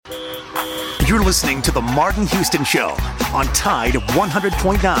You're listening to The Martin Houston Show on Tide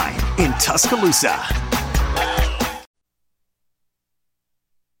 100.9 in Tuscaloosa.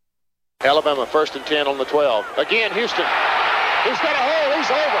 Alabama 1st and 10 on the 12. Again, Houston. He's got a hole.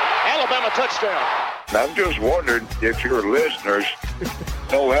 He's over. Alabama touchdown. I'm just wondering if your listeners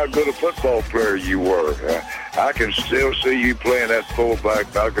know how good a football player you were. I can still see you playing that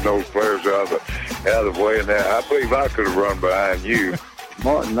fullback, knocking those players out of the way. And I believe I could have run behind you.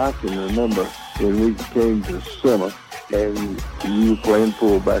 Martin, I can remember when we came to summer and you were playing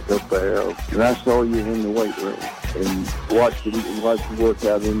fullback up there, and I saw you in the weight room and watched you work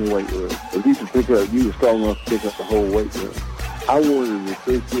out in the weight room. If you were strong enough to pick up the whole weight room. I wanted to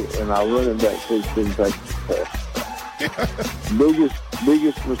recruit you, and our running back coach didn't take the pass.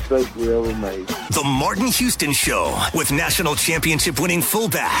 Biggest mistake we ever made. The Martin Houston Show with national championship winning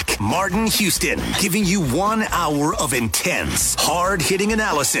fullback Martin Houston, giving you 1 hour of intense, hard-hitting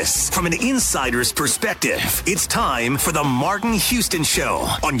analysis from an insider's perspective. It's time for the Martin Houston Show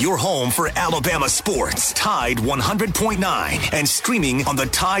on your home for Alabama sports, Tide 100.9, and streaming on the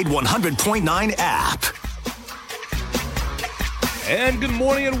Tide 100.9 app. And good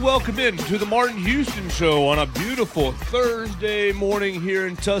morning and welcome in to the Martin Houston Show on a beautiful Thursday morning here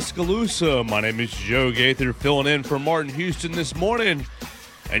in Tuscaloosa. My name is Joe Gaither, filling in for Martin Houston this morning.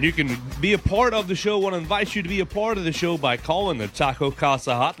 And you can be a part of the show. I want to invite you to be a part of the show by calling the Taco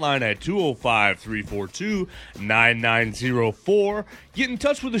Casa hotline at 205-342-9904. Get in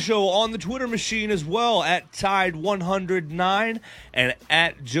touch with the show on the Twitter machine as well at Tide109 and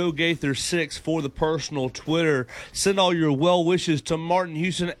at Joe Gaither6 for the personal Twitter. Send all your well wishes to Martin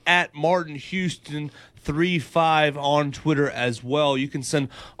Houston at Martin Houston 35 on Twitter as well. You can send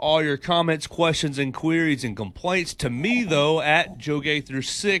all your comments, questions, and queries and complaints to me, though, at Joe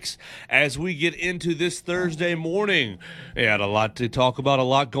Gaither6 as we get into this Thursday morning. We had a lot to talk about, a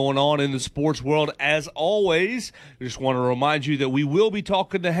lot going on in the sports world as always. I just want to remind you that we will be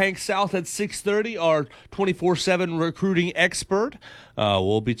talking to Hank South at 6:30, our 24/7 recruiting expert.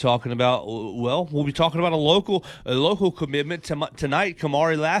 We'll be talking about a local commitment tonight.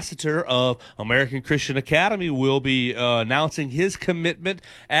 Kamari Lassiter of American Christian Academy will be announcing his commitment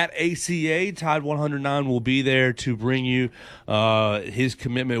at ACA. Tide 109 will be there to bring you his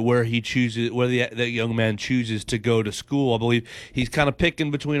commitment where he chooses, where that young man chooses to go to school. I believe he's kind of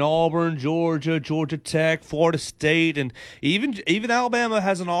picking between Auburn, Georgia, Georgia Tech, Florida State, and even Alabama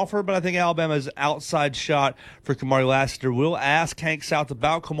has an offer, but I think Alabama's outside shot for Kamari Lassiter. We'll ask Hank South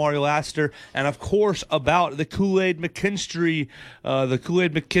about Kamari Lassiter and, of course, about the Kool-Aid McKinstry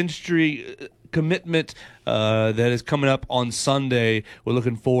commitment that is coming up on Sunday. We're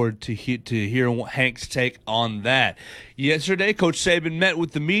looking forward to hearing Hank's take on that. Yesterday, Coach Saban met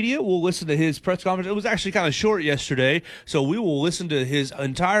with the media. We'll listen to his press conference. It was actually kind of short yesterday, so we will listen to his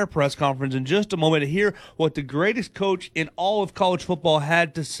entire press conference in just a moment to hear what the greatest coach in all of college football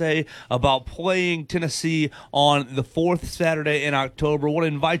had to say about playing Tennessee on the 4th Saturday in October. I want to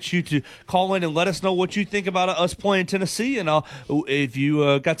invite you to call in and let us know what you think about us playing Tennessee, and if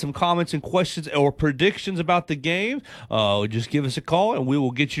you got some comments and questions or predictions about the game, just give us a call and we will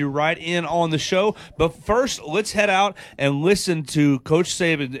get you right in on the show. But first, let's head out and listen to Coach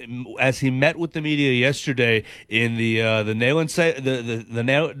Saban as he met with the media yesterday in the Nayland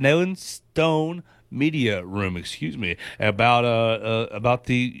Stone media room, about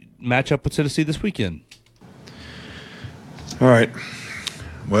the matchup with Tennessee this weekend. All right.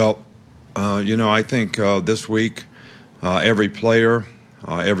 Well, I think this week every player,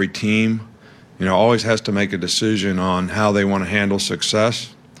 every team, always has to make a decision on how they want to handle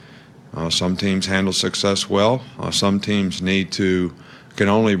success. Some teams handle success well. Some teams can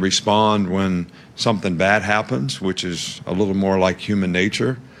only respond when something bad happens, which is a little more like human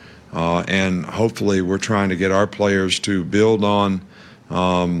nature. And hopefully we're trying to get our players to build on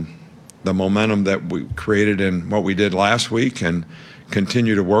the momentum that we created in what we did last week and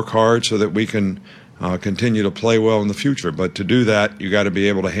continue to work hard so that we can continue to play well in the future. But to do that, you got to be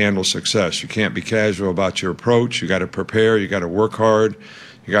able to handle success. You can't be casual about your approach. You got to prepare. You got to work hard.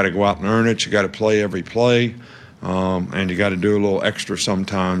 You got to go out and earn it. You got to play every play, and you got to do a little extra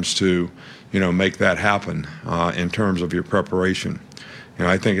sometimes to, make that happen in terms of your preparation.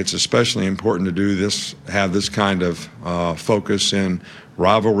 I think it's especially important to do this, have this kind of focus in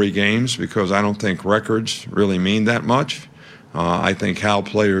rivalry games, because I don't think records really mean that much. I think how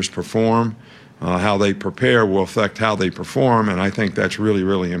players perform, how they prepare will affect how they perform, and I think that's really,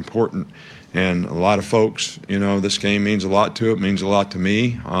 really important. And a lot of folks, this game means a lot to it, means a lot to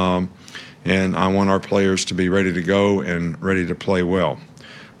me, and I want our players to be ready to go and ready to play well.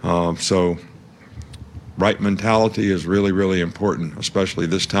 So right mentality is really, really important, especially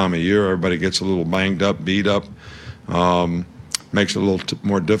this time of year. Everybody gets a little banged up, beat up, makes it a little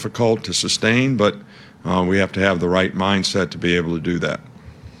more difficult to sustain, but we have to have the right mindset to be able to do that.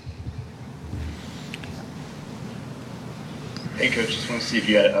 Hey, Coach, just want to see if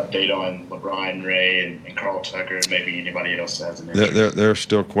you had an update on LeBron, Ray, and Carl Tucker, and maybe anybody else that has an injury. They're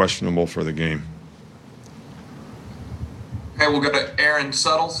still questionable for the game. Okay, we'll go to Aaron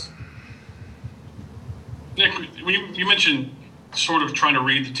Suttles. Nick, you mentioned sort of trying to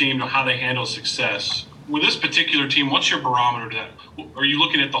read the team, know how they handle success. With this particular team, what's your barometer to that? Are you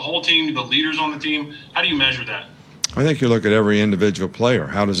looking at the whole team, the leaders on the team? How do you measure that? I think you look at every individual player.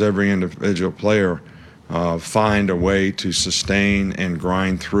 How does every individual player find a way to sustain and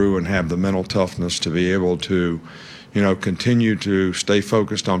grind through and have the mental toughness to be able to, continue to stay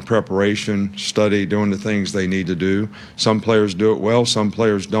focused on preparation, study, doing the things they need to do. Some players do it well, some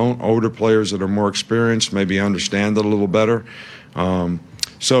players don't. Older players that are more experienced maybe understand it a little better.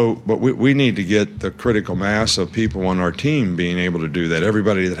 But we need to get the critical mass of people on our team being able to do that.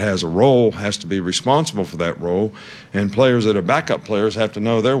 Everybody that has a role has to be responsible for that role, and players that are backup players have to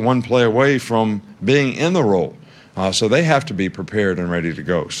know they're one play away from being in the role. So they have to be prepared and ready to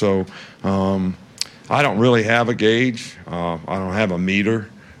go. So I don't really have a gauge. I don't have a meter.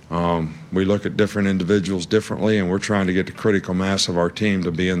 We look at different individuals differently, and we're trying to get the critical mass of our team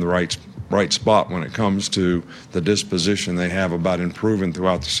to be in the right spot when it comes to the disposition they have about improving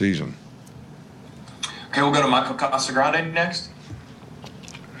throughout the season. Okay, we'll go to Michael Casagrande next.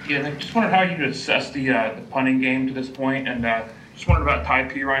 Yeah, I just wondered how you'd assess the punting game to this point, and just wondered about Ty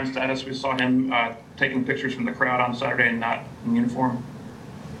Perine's status. We saw him taking pictures from the crowd on Saturday and not in uniform.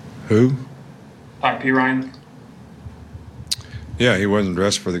 Who? Ty Perine. Yeah, he wasn't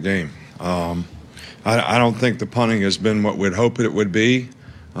dressed for the game. I don't think the punting has been what we'd hope it would be.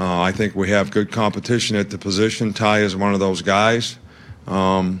 I think we have good competition at the position. Ty is one of those guys.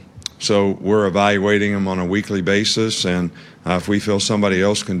 So we're evaluating him on a weekly basis, and if we feel somebody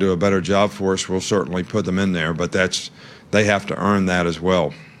else can do a better job for us, we'll certainly put them in there. But they have to earn that as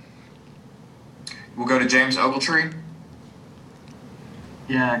well. We'll go to James Ogletree.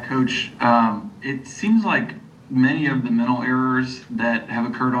 Yeah, Coach. It seems like many of the mental errors that have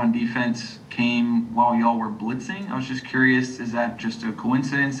occurred on defense came while y'all were blitzing. I was just curious, is that just a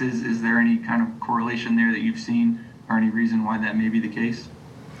coincidence? Is there any kind of correlation there that you've seen, or any reason why that may be the case?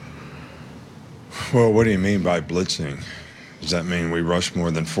 Well, what do you mean by blitzing? Does that mean we rushed more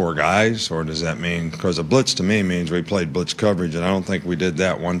than 4 guys, or does that mean, because a blitz to me means we played blitz coverage, and I don't think we did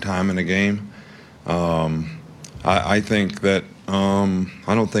that one time in a game. I think that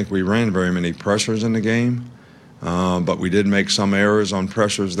I don't think we ran very many pressures in the game. But we did make some errors on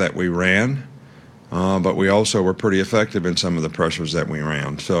pressures that we ran. But we also were pretty effective in some of the pressures that we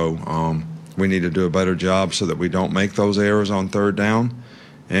ran. So we need to do a better job so that we don't make those errors on third down.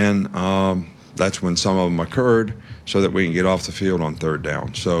 And that's when some of them occurred, so that we can get off the field on third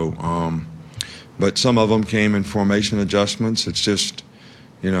down. So, but some of them came in formation adjustments. It's just,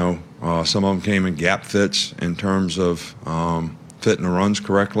 some of them came in gap fits in terms of fitting the runs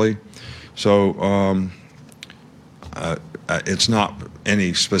correctly. So, it's not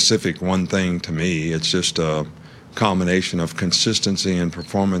any specific one thing to me. It's just a combination of consistency and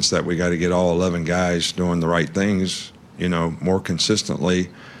performance that we got to get all 11 guys doing the right things, more consistently,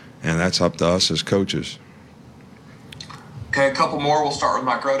 and that's up to us as coaches. Okay, a couple more. We'll start with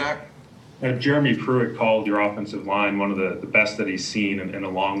Mike Rodak. Jeremy Pruitt called your offensive line one of the best that he's seen in a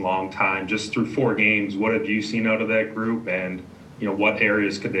long, long time. Just through 4 games, what have you seen out of that group, and what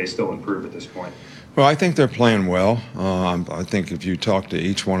areas could they still improve at this point? Well, I think they're playing well. I think if you talk to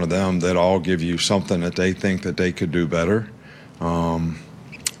each one of them, they'll all give you something that they think that they could do better. And,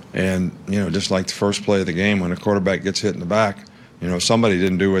 just like the first play of the game, when a quarterback gets hit in the back, somebody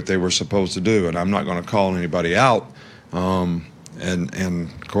didn't do what they were supposed to do. And I'm not going to call anybody out. And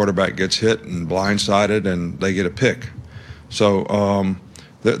quarterback gets hit and blindsided, and they get a pick. So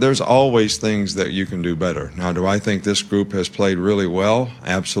there's always things that you can do better. Now, do I think this group has played really well?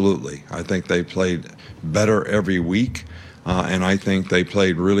 Absolutely. I think they played better every week, and I think they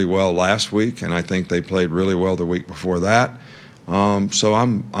played really well last week, and I think they played really well the week before that. So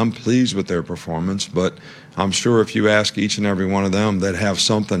I'm pleased with their performance, but I'm sure if you ask each and every one of them, they'd have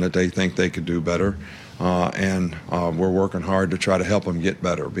something that they think they could do better. And we're working hard to try to help them get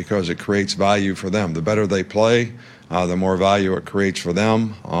better, because it creates value for them. The better they play, the more value it creates for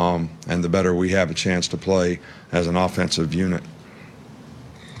them, and the better we have a chance to play as an offensive unit.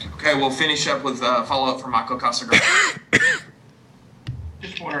 Okay, we'll finish up with a follow-up from Michael Casagrande.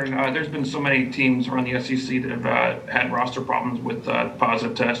 Just wondering, there's been so many teams around the SEC that have had roster problems with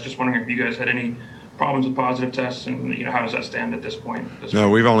positive tests. Just wondering if you guys had any problems with positive tests, and how does that stand at this point? No,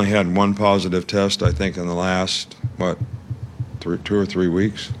 we've only had one positive test, I think, in the last 2 or 3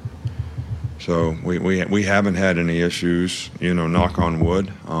 weeks. So we haven't had any issues, knock on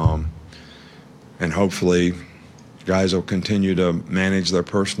wood, and hopefully guys will continue to manage their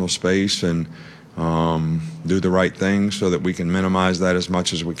personal space and do the right things so that we can minimize that as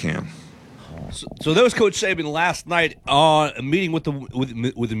much as we can. So that was Coach Saban last night on a meeting with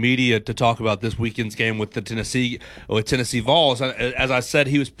the media to talk about this weekend's game with Tennessee Vols. As I said,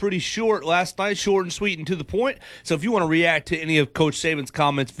 he was pretty short last night, short and sweet and to the point. So if you want to react to any of Coach Saban's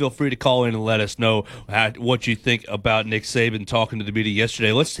comments, feel free to call in and let us know what you think about Nick Saban talking to the media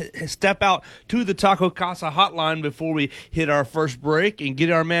yesterday. Let's step out to the Taco Casa hotline before we hit our first break and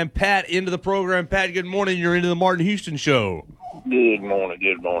get our man Pat into the program. Pat, good morning. You're into the Martin Houston Show. Good morning,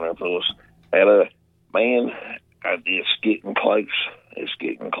 fellas. And, man, it's getting close. It's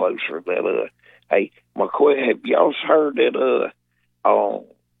getting closer. But, hey, have y'all heard that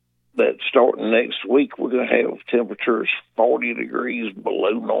that starting next week we're going to have temperatures 40 degrees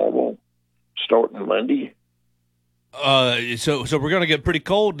below normal starting Monday? So we're going to get pretty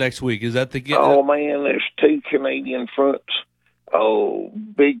cold next week. Is that the – Oh, man, there's 2 Canadian fronts. Oh,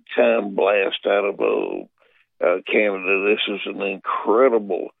 big-time blast out of Canada. This is an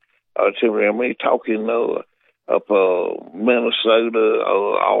incredible – I mean, talking up Minnesota,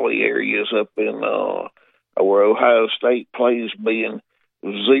 all the areas up in where Ohio State plays being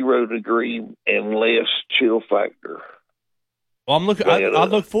 0 degree and less chill factor. Well, I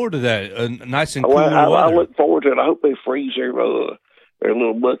look forward to that. Nice and cool weather. I look forward to it. I hope they freeze their little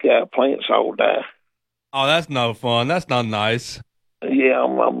Buckeye plants all die. Oh, that's no fun. That's not nice. Yeah,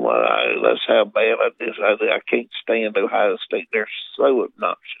 that's how bad I can't stand Ohio State. They're so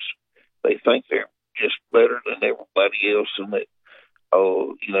obnoxious. They think they're just better than everybody else, and that,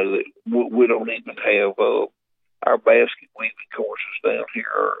 that we don't even have our basket weaving courses down here.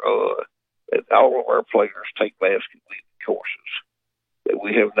 That all of our players take basket weaving courses. That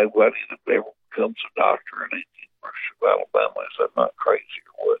we have nobody that ever becomes a doctor in the University of Alabama. Is that not crazy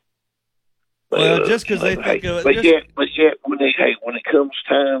or what? Well, just because they think of it. But yet, when it comes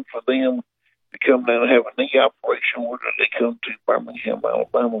time for them to come down and have a knee operation, where do they come to? Birmingham,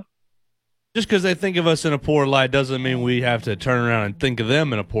 Alabama. Just because they think of us in a poor light doesn't mean we have to turn around and think of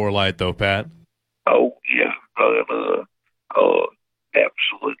them in a poor light, though, Pat. Oh, yeah.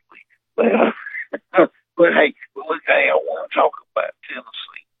 Absolutely. But hey, look, I want to talk about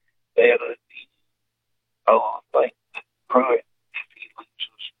Tennessee. That I think that Pruitt, if he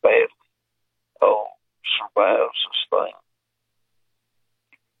loses badly, survives this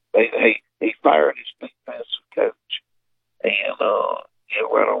thing. He fired his defensive coach, and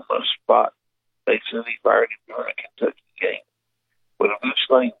right on the spot. They said he fired him during a Kentucky game. But if this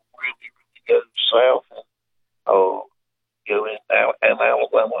thing really goes south, in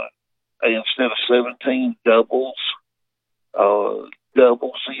Alabama, instead of 17 doubles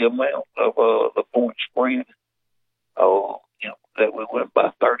the amount of the point spread, that we went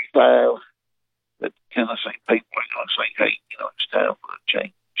by 35, that Tennessee people are going to say, hey, it's time for a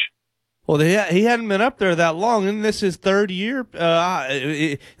change. Well, he hadn't been up there that long, and this is his third year.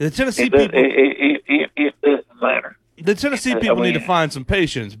 The Tennessee people. It doesn't matter. The Tennessee people need to find some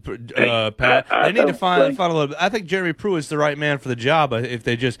patience, Pat. They need to find a little bit. I think Jeremy Pruitt's the right man for the job if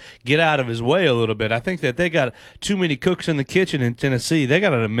they just get out of his way a little bit. I think that they got too many cooks in the kitchen in Tennessee. They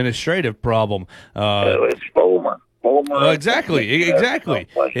got an administrative problem. It's Fulmer. Exactly.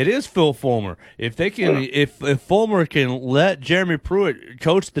 It is Phil Fulmer. If they can, if Fulmer can let Jeremy Pruitt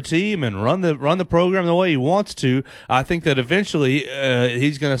coach the team and run the program the way he wants to, I think that eventually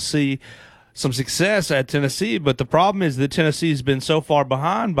he's going to see some success at Tennessee. But the problem is that Tennessee's been so far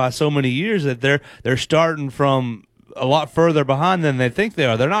behind by so many years that they're starting from a lot further behind than they think they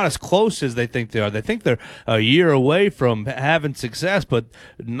are. They're not as close as they think they are. They think they're a year away from having success, but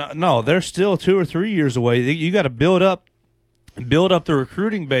no, they're still 2 or 3 years away. You got to build up the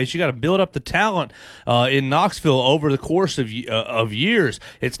recruiting base. You got to build up the talent in Knoxville over the course of years.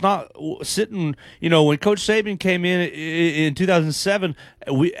 It's not sitting. When Coach Saban came in 2007,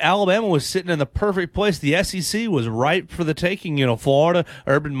 Alabama was sitting in the perfect place. The SEC was ripe for the taking. Florida,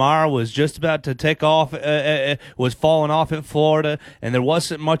 Urban Meyer was just about to take off, was falling off at Florida, and there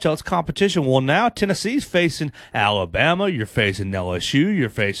wasn't much else competition. Well, now Tennessee's facing Alabama. You're facing LSU. You're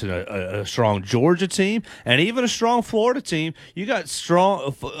facing a strong Georgia team, and even a strong Florida team. You got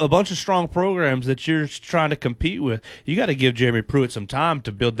a bunch of strong programs that you're trying to compete with. You got to give Jeremy Pruitt some time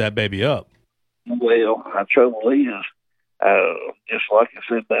to build that baby up. Well, the trouble is, just like I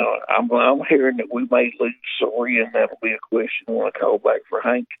said, now I'm hearing that we may lose Sorry, and that'll be a question when I call back for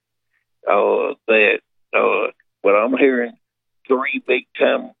Hank. but I'm hearing 3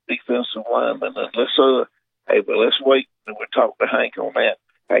 big-time defensive linemen. And let's wait and we'll talk to Hank on that.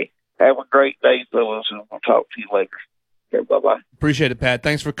 Hey, have a great day, fellas, and we'll talk to you later. Okay, bye-bye. Appreciate it, Pat.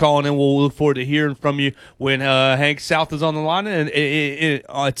 Thanks for calling in. We'll look forward to hearing from you when Hank South is on the line at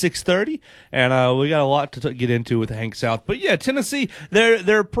 6:30. And we got a lot to get into with Hank South. But, yeah, Tennessee,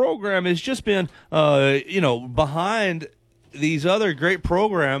 their program has just been, behind these other great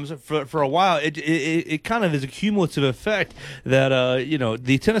programs for a while. It kind of is a cumulative effect that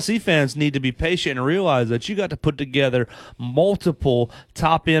the Tennessee fans need to be patient and realize that you got to put together multiple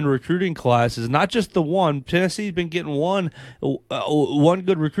top end recruiting classes, not just the one. Tennessee's been getting one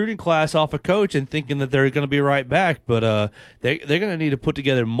good recruiting class off a coach and thinking that they're going to be right back, but they're going to need to put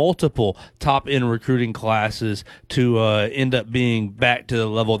together multiple top end recruiting classes to end up being back to the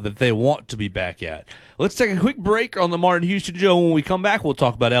level that they want to be back at. Let's take a quick break on the Martin Houston Show. When we come back, we'll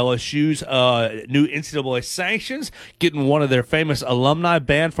talk about LSU's new NCAA sanctions, getting one of their famous alumni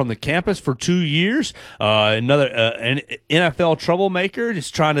banned from the campus for 2 years. Another an NFL troublemaker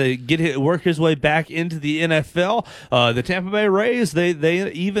just trying to work his way back into the NFL. The Tampa Bay Rays,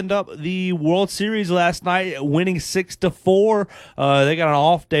 they evened up the World Series last night, winning 6-4. They got an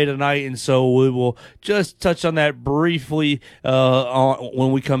off day tonight, and so we will just touch on that briefly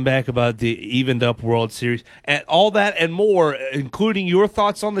when we come back about the evened up World Series, and all that and more, including your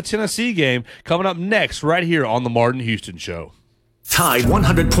thoughts on the Tennessee game, coming up next right here on the Martin Houston Show. Tide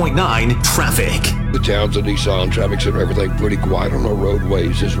 100.9 traffic. The Townsend Nissan Traffic Center, everything pretty quiet on our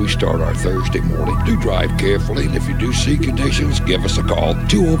roadways as we start our Thursday morning. Do drive carefully, and if you do see conditions, give us a call,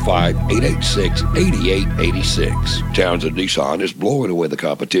 205-886-8886. Townsend Nissan is blowing away the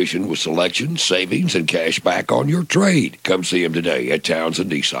competition with selection, savings, and cash back on your trade. Come see him today at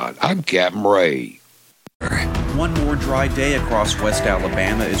Townsend Nissan. I'm Captain Ray. One more dry day across West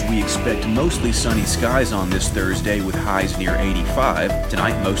Alabama as we expect mostly sunny skies on this Thursday with highs near 85.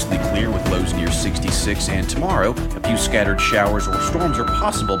 Tonight mostly clear with lows near 66, and tomorrow a few scattered showers or storms are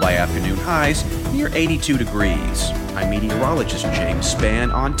possible by afternoon, highs near 82 degrees. I'm meteorologist James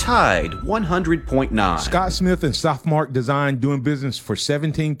Spann on Tide 100.9. Scott Smith and Softmark Design, doing business for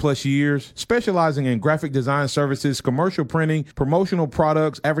 17 plus years, specializing in graphic design services, commercial printing, promotional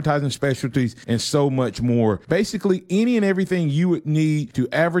products, advertising specialties, and so much more. Basically, any and everything you would need to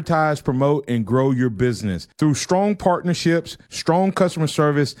advertise, promote, and grow your business. Through strong partnerships, strong customer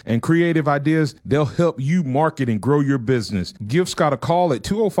service, and creative ideas, they'll help you market and grow your business. Give Scott a call at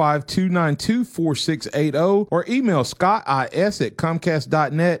 205-292-4680 or email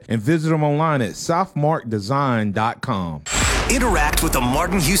scottis@comcast.net and visit them online at softmarkdesign.com. Interact with the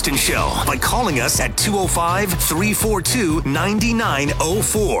Martin Houston Show by calling us at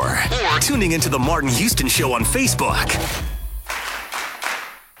 205-342-9904 or tuning into the Martin Houston Show on Facebook.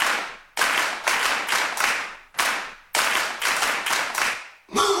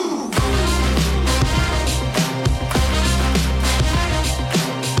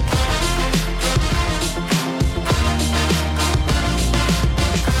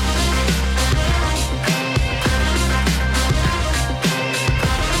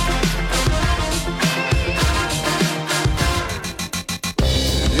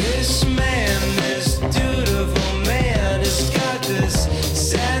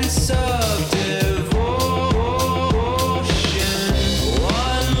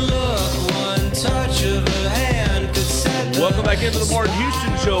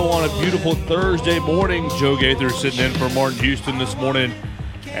 Thursday morning. Joe Gaither sitting in for Martin Houston this morning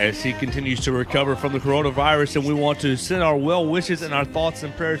as he continues to recover from the coronavirus, and we want to send our well wishes and our thoughts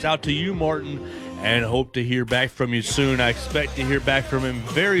and prayers out to you, Martin, and hope to hear back from you soon. I expect to hear back from him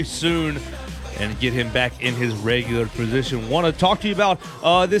very soon and get him back in his regular position. Want to talk to you about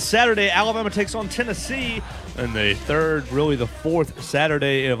this Saturday, Alabama takes on Tennessee, and the fourth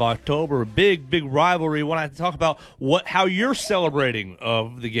Saturday of October. Big rivalry. Want to talk about how you're celebrating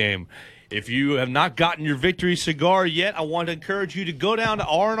of the game. If you have not gotten your victory cigar yet, I want to encourage you to go down to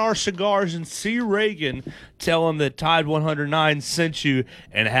R&R Cigars and see Reagan. Tell him that Tide 109 sent you,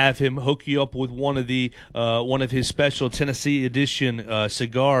 and have him hook you up with one of his special Tennessee edition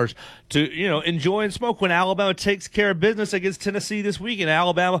cigars to enjoy and smoke when Alabama takes care of business against Tennessee this weekend.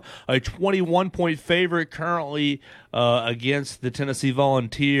 Alabama, a 21-point favorite currently against the Tennessee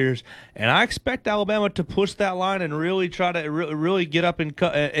Volunteers, and I expect Alabama to push that line and really try to really get up and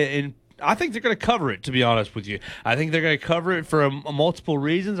I think they're going to cover it, to be honest with you. I think they're going to cover it for multiple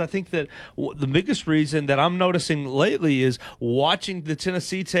reasons. I think that the biggest reason that I'm noticing lately is watching the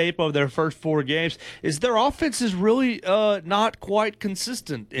Tennessee tape of their first 4 games is their offense is really not quite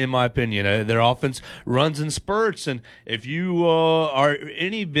consistent, in my opinion. Their offense runs in spurts, and if you are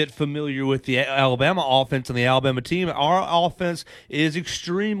any bit familiar with the Alabama offense and the Alabama team, our offense is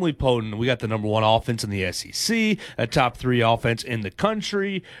extremely potent. We got the number 1 offense in the SEC, a top 3 offense in the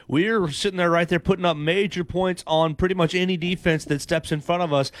country. We're sitting there right there putting up major points on pretty much any defense that steps in front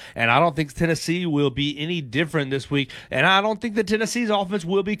of us, and I don't think Tennessee will be any different this week, and I don't think that Tennessee's offense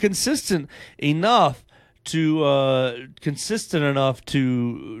will be consistent enough to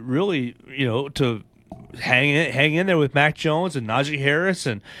really, to hang in there with Mac Jones and Najee Harris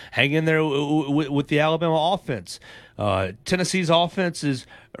and hang in there with the Alabama offense. Tennessee's offense is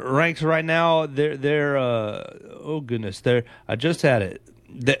ranked right now. They're I just had it.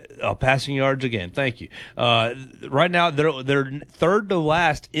 Passing yards again. Thank you. Right now, they're third to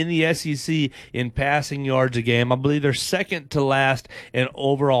last in the SEC in passing yards a game. I believe they're second to last in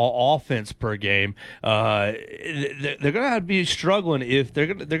overall offense per game. They're going to be struggling they're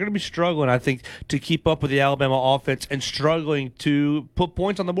going to be struggling, I think, to keep up with the Alabama offense and struggling to put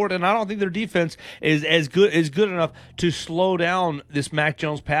points on the board. And I don't think their defense is good enough to slow down this Mac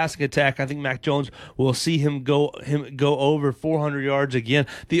Jones passing attack. I think Mac Jones will see him go over 400 yards again.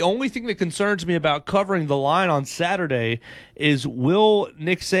 The only thing that concerns me about covering the line on Saturday is, will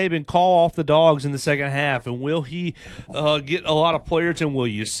Nick Saban call off the dogs in the second half, and will he get a lot of players, and will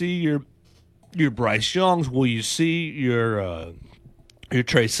you see your Bryce Youngs? Will you see your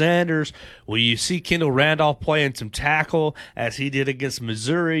Trey Sanders? Will you see Kendall Randolph playing some tackle as he did against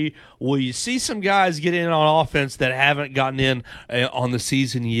Missouri? Will you see some guys get in on offense that haven't gotten in on the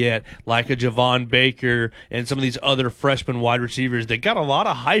season yet, like a Javon Baker and some of these other freshman wide receivers that got a lot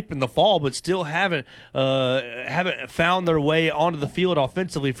of hype in the fall but still haven't found their way onto the field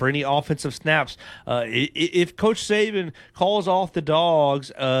offensively for any offensive snaps? If Coach Saban calls off the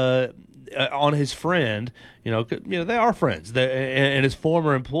dogs on his friend, they are friends, and his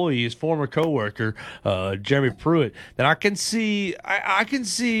former employee, his former coworker, Jeremy Pruitt, then I can see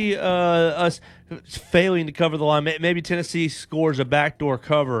us failing to cover the line. Maybe Tennessee scores a backdoor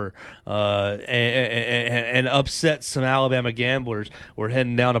cover and upsets some Alabama gamblers. We're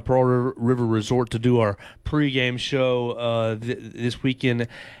heading down to Pearl River Resort to do our pregame show this weekend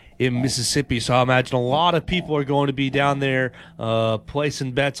in Mississippi, so I imagine a lot of people are going to be down there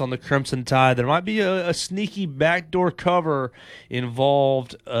placing bets on the Crimson Tide. There might be a sneaky backdoor cover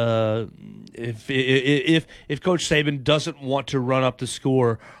involved if Coach Saban doesn't want to run up the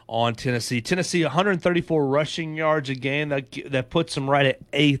score on Tennessee. Tennessee, 134 rushing yards a game. That puts them right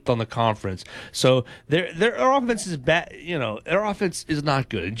at 8th on the conference. So their offense is bad. Their offense is not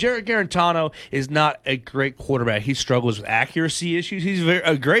good. And Jarrett Garantano is not a great quarterback. He struggles with accuracy issues. He's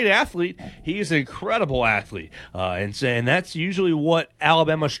a great athlete. He is an incredible athlete. And that's usually what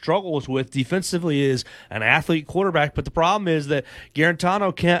Alabama struggles with defensively, is an athlete quarterback. But the problem is that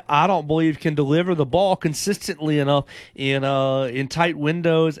Garantano I don't believe can deliver the ball consistently enough in tight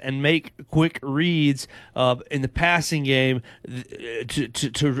windows and make quick reads in the passing game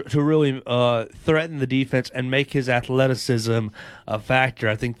to really threaten the defense and make his athleticism a factor.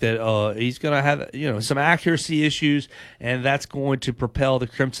 I think that he's going to have some accuracy issues, and that's going to propel the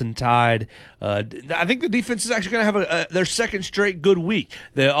Crimson Tide. I think the defense is actually going to have their second straight good week.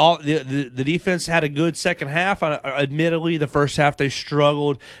 The defense had a good second half. Admittedly, the first half they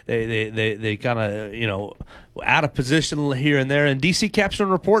struggled. They kind of out of position here and there. And DC Capstone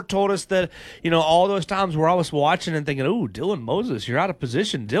Report told us that all those times where I was watching and thinking, "Ooh, Dylan Moses, you're out of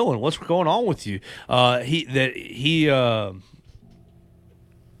position, Dylan. What's going on with you?"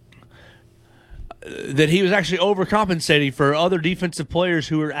 That he was actually overcompensating for other defensive players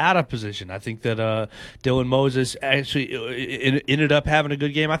who were out of position. I think that Dylan Moses actually ended up having a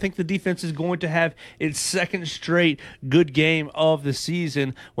good game. I think the defense is going to have its second straight good game of the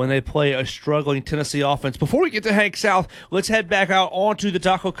season when they play a struggling Tennessee offense. Before we get to Hank South, let's head back out onto the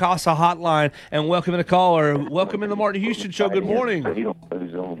Taco Casa hotline and welcome in a caller. Welcome in the Martin Houston Show. Good morning.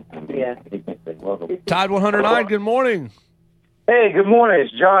 Tide 109, good morning. Hey, good morning.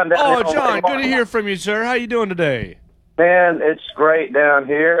 It's John. John, good to hear from you, sir. How you doing today? Man, it's great down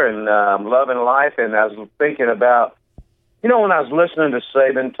here, and I'm loving life. And I was thinking about, when I was listening to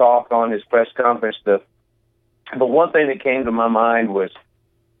Saban talk on his press conference, the one thing that came to my mind was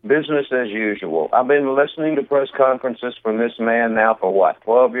business as usual. I've been listening to press conferences from this man now for,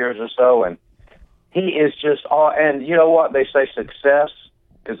 12 years or so, and he is just all. And you know what? They say success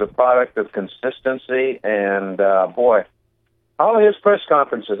is a product of consistency, and boy, All of his press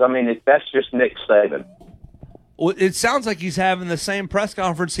conferences. I mean, that's just Nick Saban. Well, it sounds like he's having the same press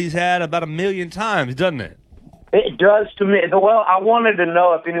conference he's had about 1 million times, doesn't it? It does to me. Well, I wanted to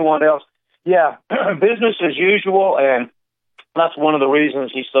know if anyone else. Yeah, business as usual, and that's one of the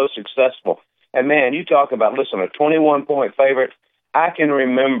reasons he's so successful. And, man, you talk about, listen, a 21-point favorite. I can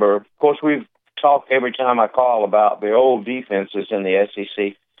remember, of course, we've talked every time I call about the old defenses in the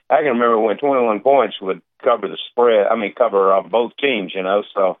SEC. I can remember when 21 points would cover the spread. I mean, cover both teams, you know.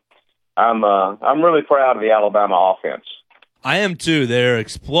 So I'm really proud of the Alabama offense. I am too. They're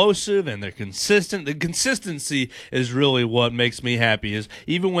explosive and they're consistent. The consistency is really what makes me happy. Is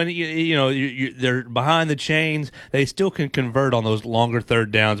even when they're behind the chains, they still can convert on those longer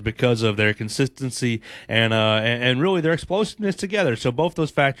third downs because of their consistency and really their explosiveness together. So both those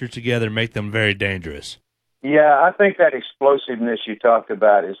factors together make them very dangerous. Yeah, I think that explosiveness you talked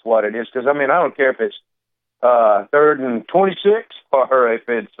about is what it is. Because I mean, I don't care if it's 3rd and 26 or if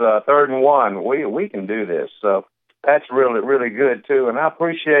it's 3rd and 1. We can do this. So. That's really, really good, too. And I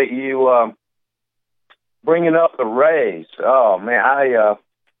appreciate you bringing up the Rays. Oh, man,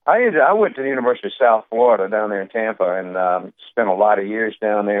 I went to the University of South Florida down there in Tampa and spent a lot of years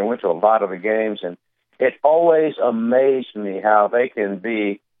down there and went to a lot of the games. And it always amazed me how they can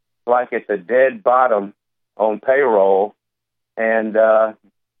be like at the dead bottom on payroll. And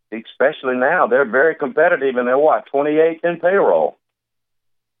especially now, they're very competitive, and they're, 28th in payroll.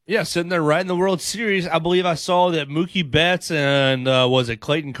 Yeah, sitting there right in the World Series. I believe I saw that Mookie Betts and was it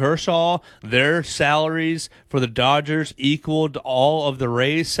Clayton Kershaw, their salaries for the Dodgers equaled all of the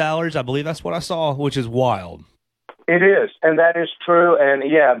Rays' salaries. I believe that's what I saw, which is wild. It is, and that is true. And,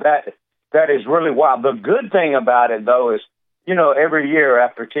 yeah, that is really wild. The good thing about it, though, is, every year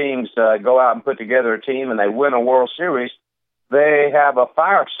after teams go out and put together a team and they win a World Series, they have a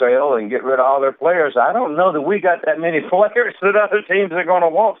fire sale and get rid of all their players. I don't know that we got that many players that other teams are going to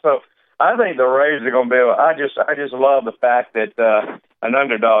want. So I think the Rays are going to be able. I just love the fact that an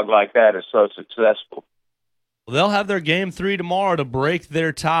underdog like that is so successful. They'll have their game 3 tomorrow to break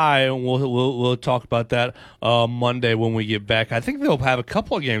their tie, and we'll talk about that Monday when we get back. I think they'll have a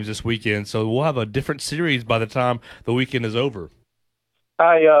couple of games this weekend, so we'll have a different series by the time the weekend is over.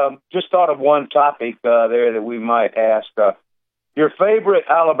 I just thought of one topic there that we might ask. Your favorite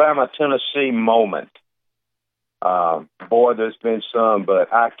Alabama-Tennessee moment? Boy, there's been some,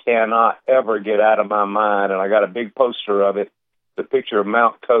 but I cannot ever get out of my mind, and I got a big poster of it, the picture of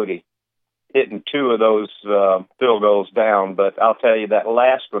Mount Cody hitting 2 of those field goals down. But I'll tell you that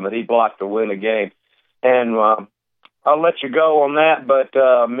last one that he blocked to win the game. And I'll let you go on that, but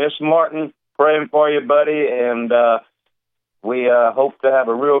Miss Martin, praying for you, buddy, and we hope to have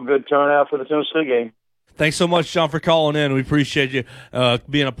a real good turnout for the Tennessee game. Thanks so much, John, for calling in. We appreciate you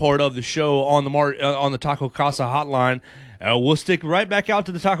being a part of the show on the Taco Casa hotline. We'll stick right back out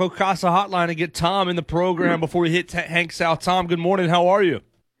to the Taco Casa hotline and get Tom in the program before we hit Hank South. Tom, good morning. How are you?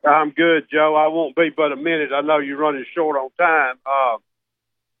 I'm good, Joe. I won't be but a minute. I know you're running short on time.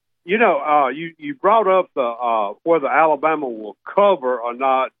 You brought up whether Alabama will cover or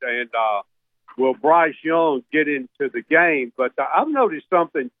not, and will Bryce Young get into the game. But I've noticed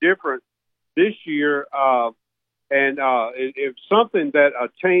something different this year, and it's something that a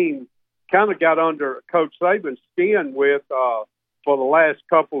team kind of got under Coach Saban's skin with for the last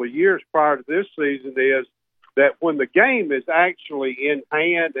couple of years prior to this season is that when the game is actually in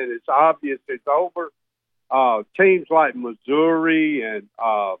hand and it's obvious it's over, teams like Missouri and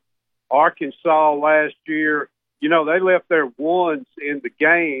Arkansas last year, they left their ones in the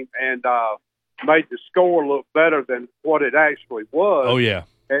game and made the score look better than what it actually was. Oh, yeah.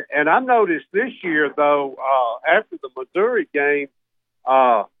 And I noticed this year, though, after the Missouri game,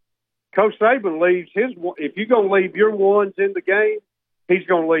 Coach Saban leaves his – if you're going to leave your ones in the game, he's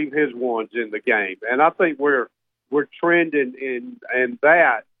going to leave his ones in the game. And I think we're trending in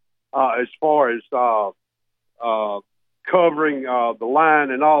that as far as covering the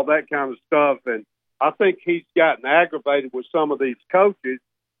line and all that kind of stuff. And I think he's gotten aggravated with some of these coaches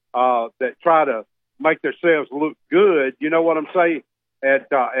that try to make themselves look good. You know what I'm saying?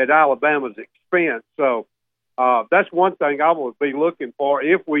 At Alabama's expense. So that's one thing I would be looking for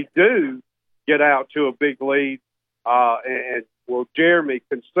if we do get out to a big lead. And will Jeremy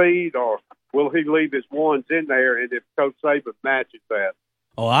concede or will he leave his ones in there? And if Coach Saban matches that.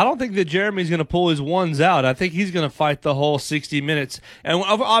 Oh, I don't think that Jeremy's going to pull his ones out. I think he's going to fight the whole 60 minutes, and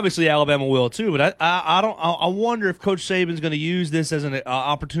obviously Alabama will too. But I wonder if Coach Saban's going to use this as an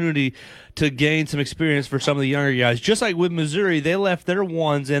opportunity to gain some experience for some of the younger guys. Just like with Missouri, they left their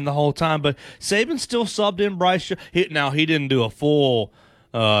ones in the whole time, but Saban still subbed in Bryce. Now he didn't do a full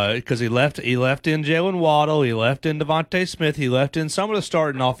because he left in Jalen Waddle, he left in Devontae Smith, he left in some of the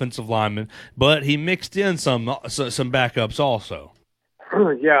starting offensive linemen, but he mixed in some backups also.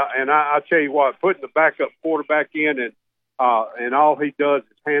 Yeah, and I tell you what, putting the backup quarterback in and all he does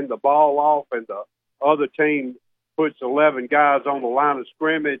is hand the ball off, and the other team puts 11 guys on the line of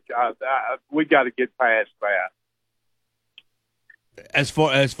scrimmage. We got to get past that. As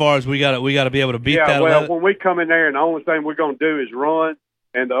far as we got to be able to beat that. Yeah, well, when we come in there and the only thing we're going to do is run,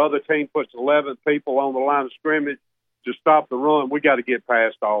 and the other team puts 11 people on the line of scrimmage to stop the run, we got to get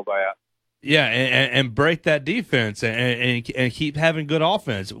past all that. Yeah, and break that defense and keep having good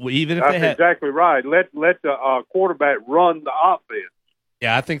offense. Even if that's exactly right. Let the quarterback run the offense.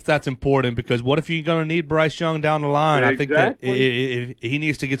 Yeah, I think that's important because what if you're going to need Bryce Young down the line? Yeah, I think that he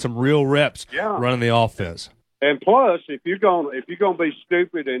needs to get some real reps running the offense. And plus, if you're going to be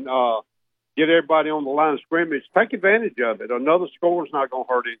stupid and get everybody on the line of scrimmage, take advantage of it. Another score is not going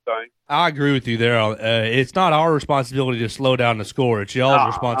to hurt anything. I agree with you there. It's not our responsibility to slow down the score. It's y'all's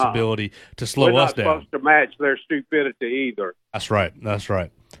responsibility to slow us down. We're not supposed to match their stupidity either. That's right.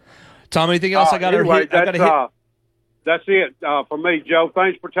 Tom, anything else I got to hit? That's it for me, Joe.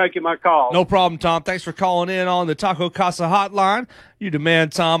 Thanks for taking my call. No problem, Tom. Thanks for calling in on the Taco Casa hotline. You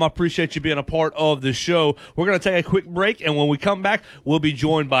demand, Tom. I appreciate you being a part of the show. We're going to take a quick break, and when we come back, we'll be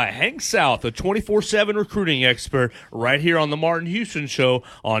joined by Hank South, a 24/7 recruiting expert, right here on the Martin Houston Show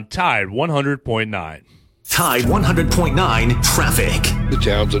on Tide 100.9. Tide 100.9 traffic. The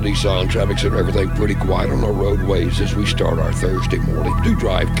Townsend Nissan Traffic Center, everything pretty quiet on our roadways as we start our Thursday morning. Do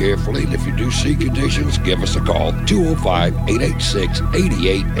drive carefully, and if you do see conditions, give us a call,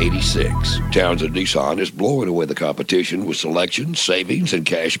 205-886-8886. Townsend Nissan is blowing away the competition with selection, savings, and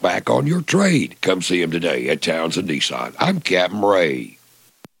cash back on your trade. Come see him today at Townsend Nissan. I'm Captain Ray.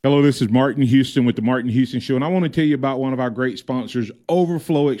 Hello, this is Martin Houston with the Martin Houston Show, and I want to tell you about one of our great sponsors,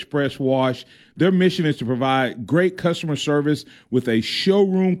 Overflow Express Wash. Their mission is to provide great customer service with a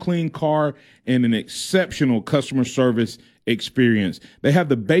showroom clean car and an exceptional customer service experience. They have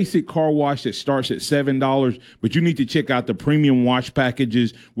the basic car wash that starts at $7, but you need to check out the premium wash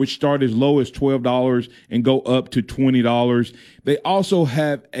packages, which start as low as $12 and go up to $20. They also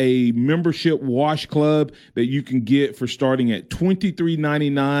have a membership wash club that you can get for starting at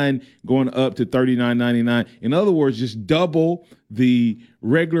 $23.99, going up to $39.99. In other words, just double the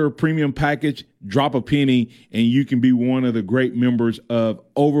regular premium package, drop a penny, and you can be one of the great members of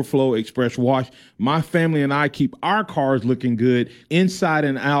Overflow Express Wash. My family and I keep our cars looking good inside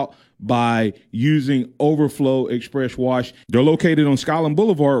and out by using Overflow Express Wash. They're located on Skyland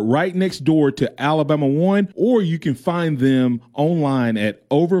Boulevard right next door to Alabama 1, or you can find them online at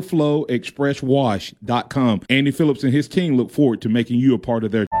overflowexpresswash.com. Andy Phillips and his team look forward to making you a part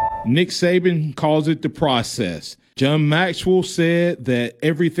of their. Nick Saban calls it the process. John Maxwell said that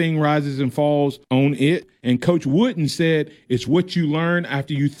everything rises and falls on it. And Coach Wooden said it's what you learn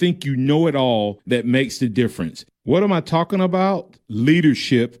after you think you know it all that makes the difference. What am I talking about?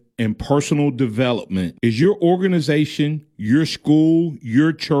 Leadership and personal development. Is your organization, your school,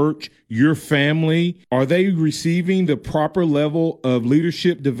 your church, your family, are they receiving the proper level of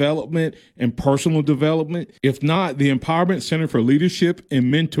leadership development and personal development? If not, the Empowerment Center for Leadership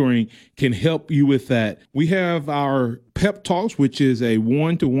and Mentoring can help you with that. We have our Pep Talks, which is a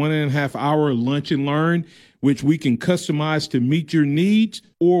 1 to 1.5 hour lunch and learn, which we can customize to meet your needs,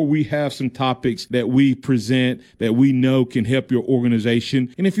 or we have some topics that we present that we know can help your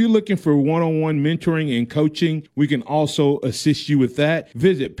organization. And if you're looking for one-on-one mentoring and coaching, we can also assist you with that.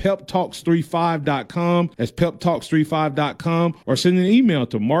 Visit peptalks35.com. That's peptalks35.com, or send an email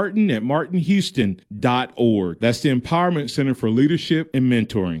to martin@martinhouston.org. That's the Empowerment Center for Leadership and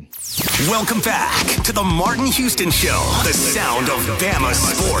Mentoring. Welcome back to the Martin Houston Show, the sound of Bama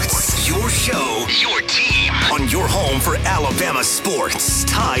sports. Your show, your team, on your home for Alabama sports.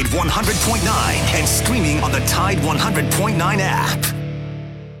 Tide 100.9 and streaming on the Tide 100.9 app.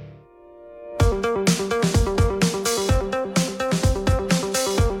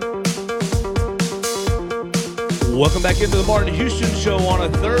 Welcome back into the Martin Houston Show on a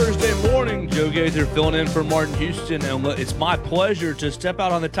Thursday morning. Joe Gaither filling in for Martin Houston, and it's my pleasure to step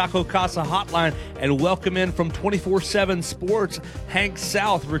out on the Taco Casa hotline and welcome in from 24/7 Sports, Hank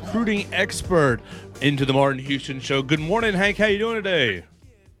South, recruiting expert, into the Martin Houston Show. Good morning, Hank. How you doing today?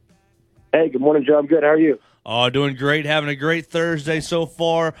 Hey, good morning, Joe. I'm good. How are you? Oh, doing great. Having a great Thursday so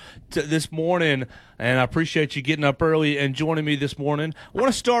far this morning. and I appreciate you getting up early and joining me this morning. I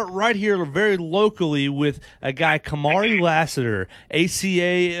want to start right here very locally with a guy, Kamari Lassiter,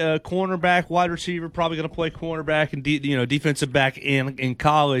 ACA cornerback, wide receiver, probably going to play cornerback and defensive back in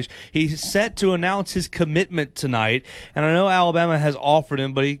college. He's set to announce his commitment tonight, and I know Alabama has offered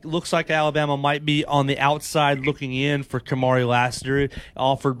him, but he looks like Alabama might be on the outside looking in for Kamari Lassiter,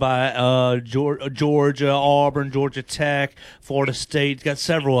 offered by Georgia, Auburn, Georgia Tech, Florida State. Got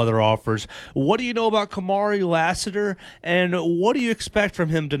several other offers. What do you know about Kamari Lassiter, and what do you expect from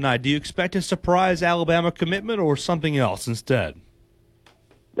him tonight? Do you expect a surprise Alabama commitment or something else instead?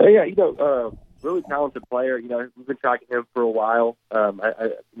 Yeah, really talented player. We've been tracking him for a while.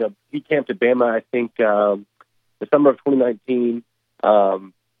 He camped at Bama, I think, the summer of 2019.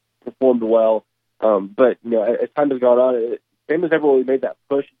 Performed well, but as time has gone on, Bama's never really made that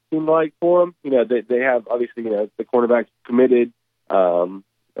push. It seemed like for him. They have obviously the cornerbacks committed,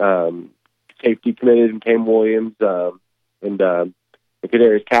 safety committed, and Cam Williams and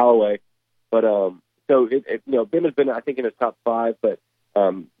Kadarius Callaway. But Bama's been, I think, in his top 5, but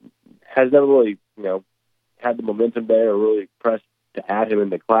has never really had the momentum there or really pressed to add him in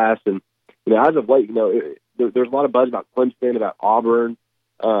the class. And as of late, there's a lot of buzz about Clemson, about Auburn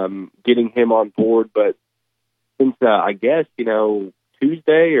getting him on board. But since I guess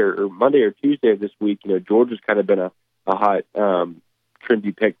Tuesday or Monday or Tuesday of this week, Georgia's kind of been a hot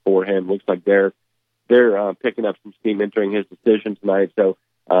trendy pick for him. Looks like they're picking up some steam entering his decision tonight. So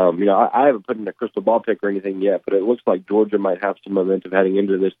I haven't put in a crystal ball pick or anything yet, but it looks like Georgia might have some momentum heading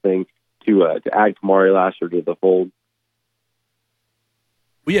into this thing to add Kamari Lassiter to the fold.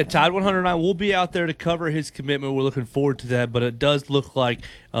 Well, yeah, Tide 109 will be out there to cover his commitment. We're looking forward to that, but it does look like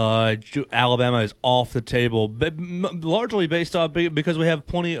Alabama is off the table, but largely based off because we have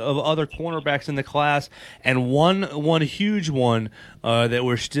plenty of other cornerbacks in the class, and one huge one that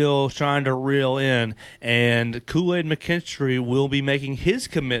we're still trying to reel in, and Kool-Aid McKinstry will be making his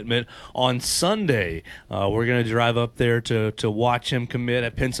commitment on Sunday. We're going to drive up there to watch him commit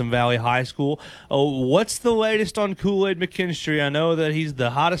at Pinson Valley High School. What's the latest on Kool-Aid McKinstry? I know that he's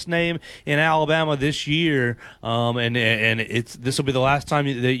the hottest name in Alabama this year, and this will be the last time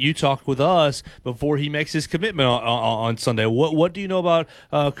that you talk with us before he makes his commitment on Sunday. What do you know about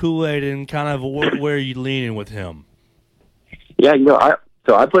Kool-Aid and kind of where are you leaning with him? Yeah,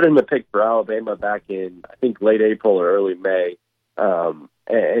 I put in the pick for Alabama back in, I think, late April or early May,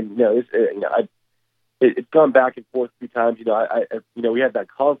 it's gone back and forth a few times. We had that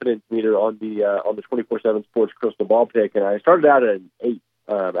confidence meter on the 24/7 Sports crystal ball pick, and I started out at an 8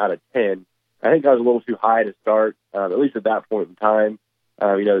 out of 10. I think I was a little too high to start, at least at that point in time.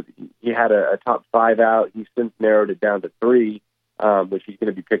 He had a top 5 out. He's since narrowed it down to 3, which he's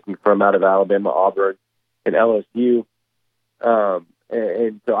going to be picking from out of Alabama, Auburn, and LSU.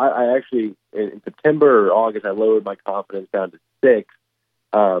 And so I actually, in September or August, I lowered my confidence down to 6,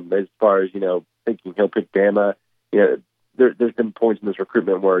 as far as, thinking he'll pick Bama. There's been points in this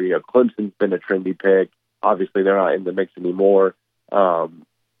recruitment where, Clemson's been a trendy pick. Obviously, they're not in the mix anymore.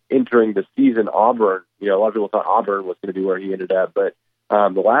 Entering the season, Auburn, a lot of people thought Auburn was going to be where he ended up. But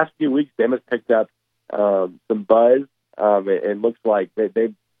the last few weeks, Bama's picked up some buzz, and looks like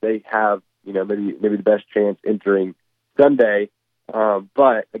they have, maybe the best chance entering Sunday.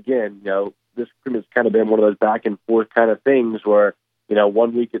 But again, this recruitment's kind of been one of those back and forth kind of things where,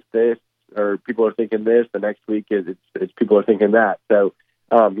 1 week it's this, or people are thinking this, the next week it's people are thinking that. So,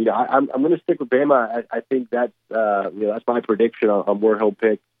 I'm going to stick with Bama. I think that's my prediction on where he'll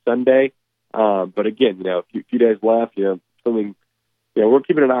pick Sunday. But again, a few days left, something, we're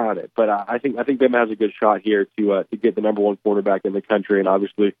keeping an eye on it. But I think Bama has a good shot here to get the number 1 quarterback in the country and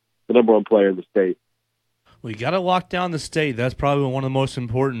obviously the number 1 player in the state. We got to lock down the state. That's probably one of the most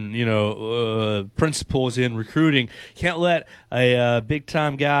important, principles in recruiting. Can't let a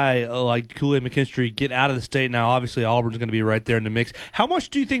big-time guy like Kool-Aid McKinstry get out of the state. Now, obviously, Auburn's going to be right there in the mix. How much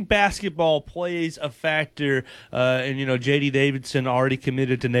do you think basketball plays a factor? And J.D. Davidson already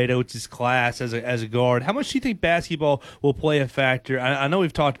committed to Nate Oates' class as a guard. How much do you think basketball will play a factor? I know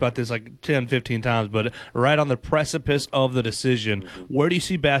we've talked about this like 10, 15 times, but right on the precipice of the decision, where do you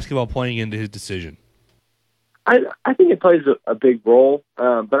see basketball playing into his decision? I think it plays a big role,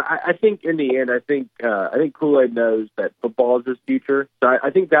 but I think in the end, I think Kool-Aid knows that football is his future. So I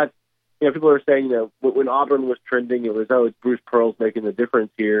think that's, people are saying, when Auburn was trending, it was, it's Bruce Pearl's making the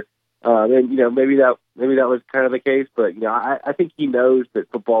difference here. And maybe that was kind of the case, but I think he knows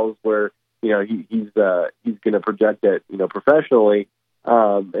that football is where he's going to project it professionally.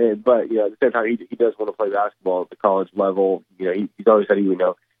 But at the same time, he does want to play basketball at the college level. He's always said he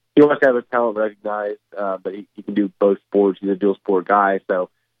wants to have his talent recognized, but he can do both sports. He's a dual sport guy. So,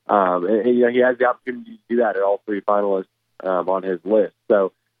 And he has the opportunity to do that at all 3 finalists on his list.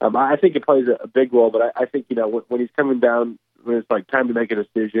 So I think it plays a big role. But I think when he's coming down, when it's like time to make a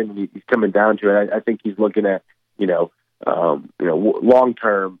decision, he's coming down to it. I think he's looking at long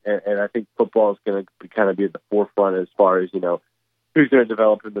term, and I think football is going to kind of be at the forefront as far as who's going to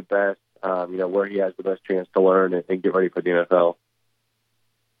develop him the best, where he has the best chance to learn and get ready for the NFL.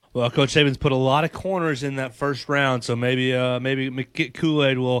 Well, Coach Saban's put a lot of corners in that first round, so maybe McKit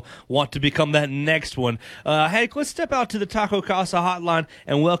Kool-Aid will want to become that next one. Hank, let's step out to the Taco Casa hotline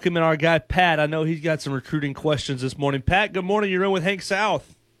and welcome in our guy, Pat. I know he's got some recruiting questions this morning. Pat, good morning. You're in with Hank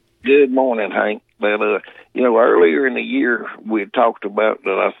South. Good morning, Hank. But, earlier in the year, we had talked about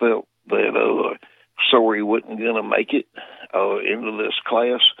that I felt that Sorey wasn't going to make it into this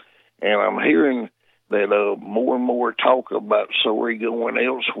class, and I'm hearing that more and more talk about Sorey going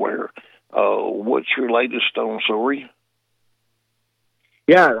elsewhere. What's your latest on Sorey?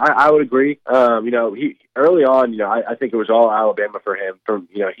 Yeah, I would agree. He early on, I think it was all Alabama for him.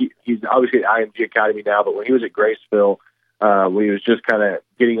 He's obviously at IMG Academy now, but when he was at Graceville, when he was just kind of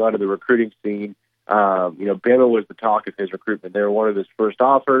getting onto the recruiting scene, Bama was the talk of his recruitment. They were one of his first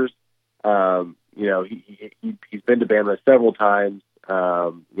offers. He's been to Bama several times.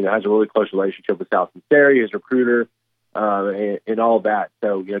 Has a really close relationship with Sal Sunseri, his recruiter, and all that.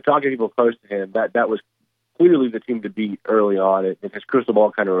 So, talking to people close to him, that was clearly the team to beat early on, and his crystal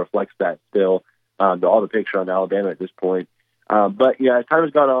ball kind of reflects that still, all the picture on Alabama at this point. But as time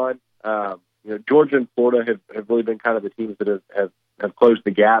has gone on, Georgia and Florida have really been kind of the teams that have closed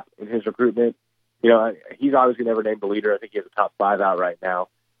the gap in his recruitment. He's obviously never named the leader. I think he has a top 5 out right now.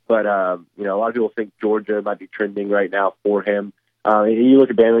 But, a lot of people think Georgia might be trending right now for him. And you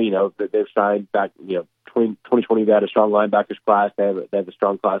look at Bama, they've signed back, 2020 they had a strong linebackers class. They have a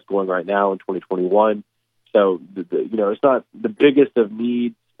strong class going right now in 2021. So, it's not the biggest of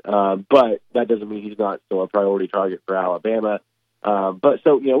needs, but that doesn't mean he's not still a priority target for Alabama.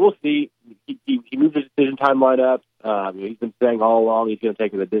 We'll see. He moved his decision timeline up. He's been saying all along he's going to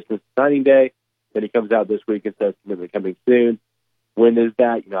take it the distance signing day. Then he comes out this week and says commitment coming soon. When is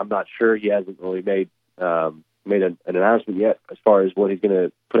that? I'm not sure. He hasn't really made an announcement yet as far as when he's going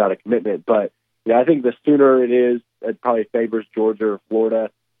to put out a commitment. But I think the sooner it is, it probably favors Georgia or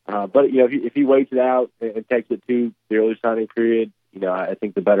Florida. But if he waits it out and takes it to the early signing period, I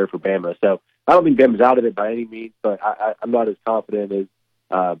think the better for Bama. So I don't think Bama's out of it by any means, but I'm not as confident as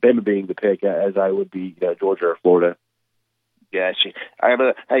Bama being the pick as I would be Georgia or Florida. Gotcha.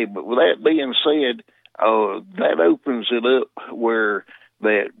 Hey, but with that being said, that opens it up where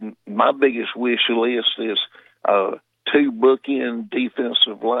that my biggest wish list is 2 bookend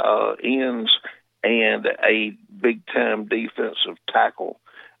defensive ends and a big-time defensive tackle.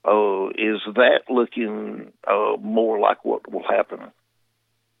 Is that looking more like what will happen?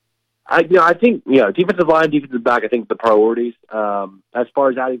 I think defensive line, defensive back. I think the priorities. As far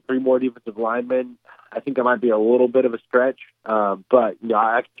as adding 3 more defensive linemen, I think that might be a little bit of a stretch. But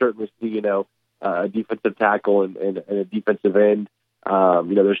I can certainly see a defensive tackle and a defensive end.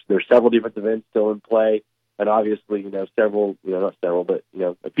 There's several defensive ends still in play, and obviously several, not several, but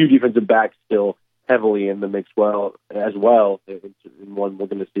a few defensive backs still heavily in the mix as well. And one we're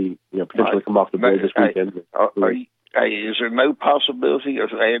going to see potentially come off the board this weekend. Is there no possibility of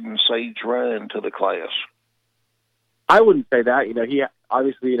adding Sage Ryan to the class? I wouldn't say that. He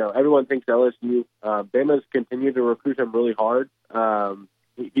obviously, everyone thinks LSU. Bama's continued to recruit him really hard.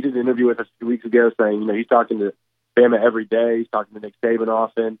 He did an interview with us 2 weeks ago saying, he's talking to Bama every day. He's talking to Nick Saban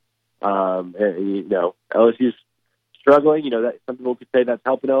often. LSU's struggling. That some people could say that's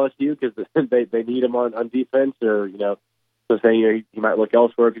helping LSU because they need him on defense, or so saying he might look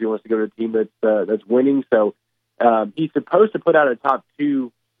elsewhere because he wants to go to a team that's winning. So he's supposed to put out a top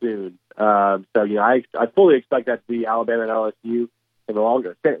 2 soon. I fully expect that to be Alabama and LSU in the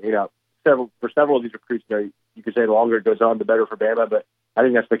longer. For several of these recruits, you could say the longer it goes on, the better for Bama. But I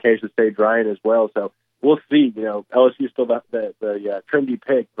think that's the case with Sage Ryan as well. So we'll see. LSU is still the trendy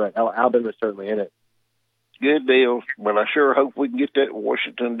pick, but Alabama is certainly in it. Good deal. But I sure hope we can get that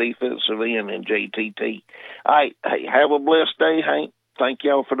Washington defensive end in JTT. All right. Hey, have a blessed day, Hank. Thank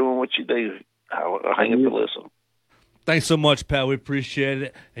y'all for doing what you do. I'll hang up and listen. Thanks so much, Pat. We appreciate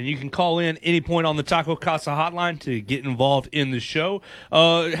it. And you can call in any point on the Taco Casa hotline to get involved in the show.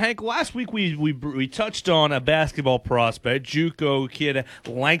 Hank, last week we touched on a basketball prospect, JUCO kid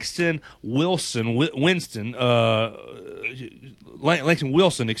Langston Wilson, Langston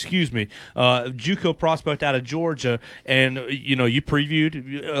Wilson, JUCO prospect out of Georgia, and you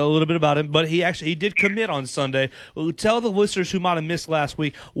previewed a little bit about him, but he did commit on Sunday. Tell the listeners who might have missed last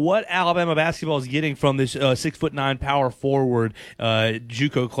week what Alabama basketball is getting from this 6'9" power power forward,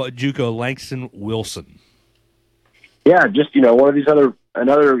 JUCO Langston Wilson. Yeah, just, one of these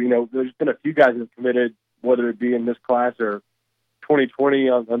there's been a few guys that have committed, whether it be in this class or 2020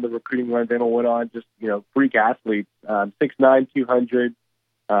 on the recruiting run Bama went on, just, freak athletes, 6'9", 200,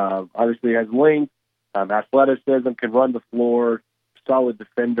 obviously has length, athleticism, can run the floor, solid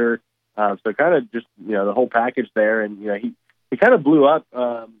defender. So kind of just, the whole package there. And, he kind of blew up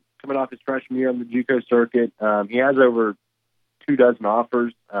coming off his freshman year on the JUCO circuit. He has over 24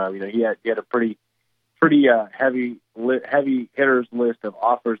 offers. He had a pretty heavy hitters list of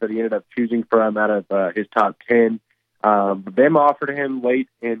offers that he ended up choosing from out of his top 10. Bama offered him late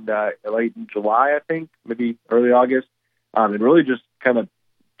in July, I think, maybe early August, and really just kind of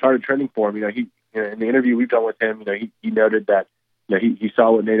started trending for him. He in the interview we've done with him, he noted that he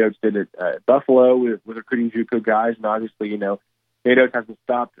saw what Nate Oates did at Buffalo with recruiting JUCO guys, and obviously Nate Oates hasn't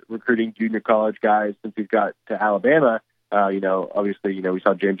stopped recruiting junior college guys since he's got to Alabama. Obviously, we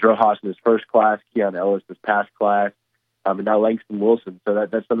saw James Rojas in his first class, Keon Ellis this past class, and now Langston Wilson. So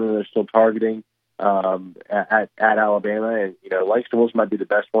that's something that they're still targeting at Alabama. And Langston Wilson might be the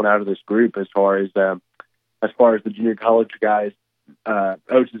best one out of this group as far as the junior college guys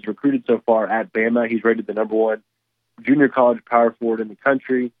Oates has recruited so far at Bama. He's rated the number 1 junior college power forward in the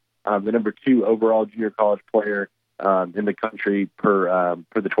country, the number 2 overall junior college player in the country per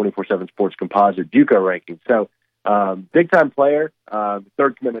the 24/7 Sports Composite JUCO ranking. So. Big time player,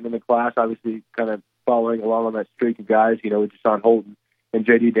 third commitment in the class, obviously kind of following along on that streak of guys, with Deshaun Holton and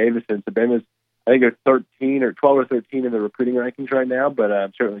J.D. Davison. So Bama's, I think, they're 12 or 13 in the recruiting rankings right now, but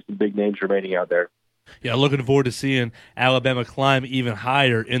certainly some big names remaining out there. Yeah, looking forward to seeing Alabama climb even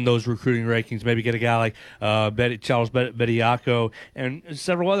higher in those recruiting rankings. Maybe get a guy like Charles Bediako and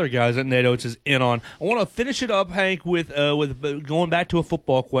several other guys that Nate Oates is in on. I want to finish it up, Hank, with going back to a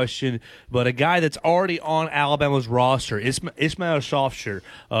football question, but a guy that's already on Alabama's roster, Ismail Shofsher.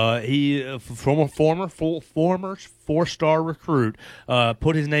 He from a former 4-star recruit,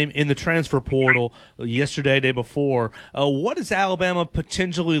 put his name in the transfer portal yesterday, day before. What is Alabama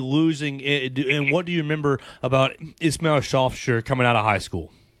potentially losing, and what do you remember about Ismail Shofsher coming out of high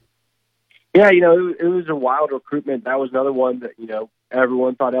school? Yeah, it was a wild recruitment. That was another one that,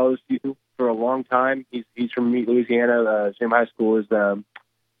 everyone thought LSU for a long time. He's from Louisiana, same high school as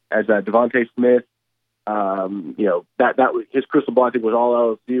Devontae Smith. That was his crystal ball, I think, was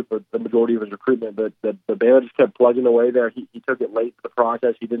all LSU for the majority of his recruitment, but the Baylor just kept plugging away there. He took it late in the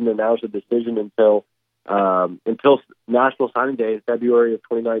process. He didn't announce a decision until National Signing Day in February of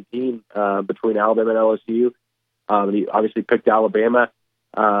 2019 between Alabama and LSU. And he obviously picked Alabama,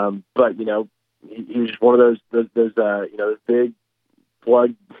 but he was just one of those big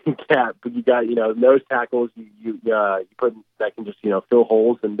plug cap. You got nose tackles you put that can just fill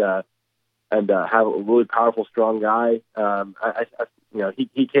holes and have a really powerful, strong guy.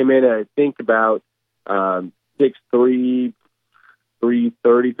 He came in at, I think, about 6'3", 330,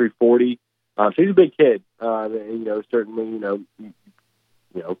 340. So he's a big kid. Certainly,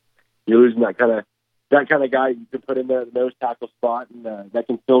 you're losing that kind of guy you can put in the nose tackle spot and that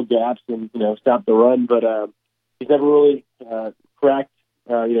can fill gaps and stop the run. But he's never really cracked.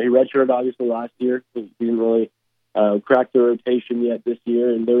 He redshirted obviously last year. He didn't really crack the rotation yet this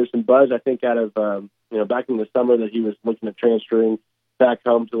year, and there was some buzz, I think, out of back in the summer that he was looking at transferring back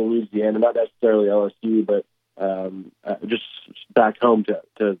home to Louisiana, not necessarily LSU, but just back home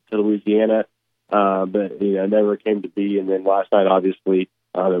to Louisiana. But never came to be. And then last night, obviously,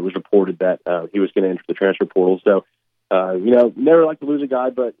 it was reported that he was going to enter the transfer portal. So never like to lose a guy,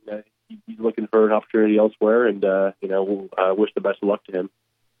 but he's looking for an opportunity elsewhere, and we'll wish the best of luck to him.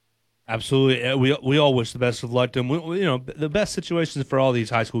 Absolutely, we all wish the best of luck to them. The best situations for all these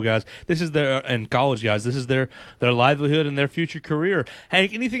high school guys. This is and college guys. This is their livelihood and their future career.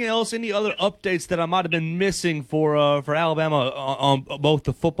 Hank, anything else? Any other updates that I might have been missing for Alabama on both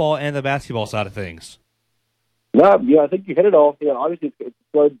the football and the basketball side of things? No, I think you hit it all. Obviously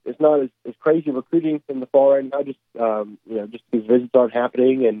it's not as crazy recruiting in the fall right now. Just these visits aren't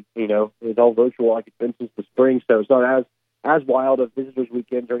happening, and it's all virtual like it's been since the spring. So it's not as wild of visitors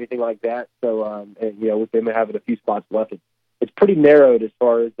weekends or anything like that. So, with them having a few spots left, it's pretty narrowed as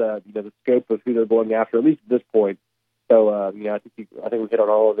far as the scope of who they're going after, at least at this point. So, I think we hit on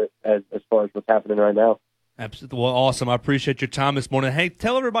all of it as far as what's happening right now. Absolutely. Well, awesome. I appreciate your time this morning. Hey,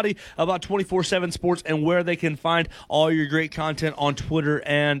 tell everybody about 24/7 Sports and where they can find all your great content on Twitter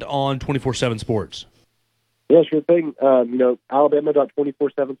and on 24/7 Sports. Yeah, sure thing.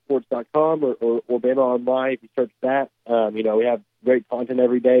 Alabama.247sports.com or Bama Online. If you search that, we have great content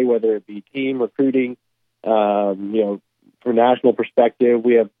every day, whether it be team recruiting, from a national perspective,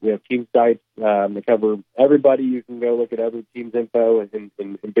 we have team sites that cover everybody. You can go look at every team's info and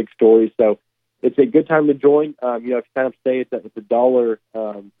big stories. So it's a good time to join. If you sign up today, it's $1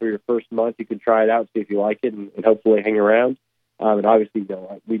 for your first month. You can try it out, see if you like it, and hopefully hang around. And obviously,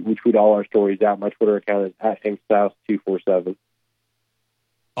 we tweet all our stories out. My Twitter account is @HankSouth247.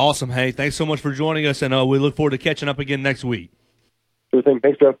 Awesome, Hank. Thanks so much for joining us, and we look forward to catching up again next week. Sure thing.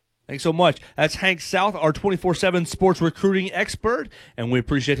 Thanks, Joe. Thanks so much. That's Hank South, our 24/7 sports recruiting expert, and we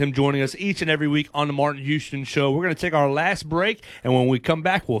appreciate him joining us each and every week on the Martin Houston Show. We're going to take our last break, and when we come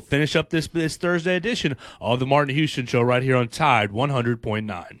back, we'll finish up this Thursday edition of the Martin Houston Show right here on Tide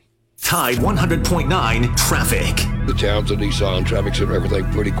 100.9. Tide 100.9 traffic. The Townsend Nissan Traffic Center, everything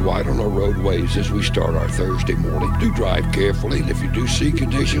pretty quiet on our roadways as we start our Thursday morning. Do drive carefully, and if you do see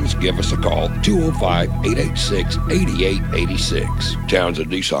conditions, give us a call, 205-886-8886.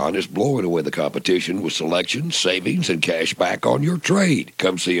 Townsend Nissan is blowing away the competition with selection, savings, and cash back on your trade.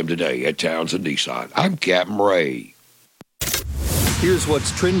 Come see him today at Townsend Nissan. I'm Captain Ray. Here's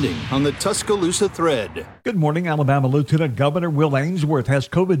what's trending on the Tuscaloosa thread. Good morning. Alabama Lieutenant Governor Will Ainsworth has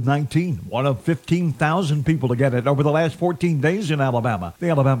COVID-19, one of 15,000 people to get it over the last 14 days in Alabama. The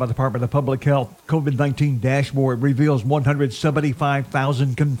Alabama Department of Public Health COVID-19 dashboard reveals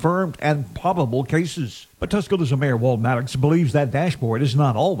 175,000 confirmed and probable cases. But Tuscaloosa Mayor Walt Maddox believes that dashboard is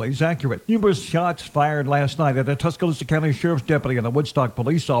not always accurate. Numerous shots fired last night at a Tuscaloosa County Sheriff's deputy and a Woodstock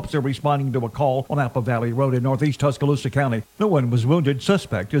police officer responding to a call on Apple Valley Road in northeast Tuscaloosa County. No one was wounded.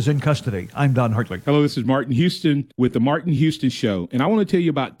 Suspect is in custody. I'm Don Hartley. Hello, this is Martin Houston with the Martin Houston Show, and I want to tell you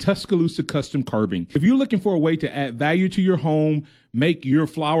about Tuscaloosa Custom Curbing. If you're looking for a way to add value to your home, make your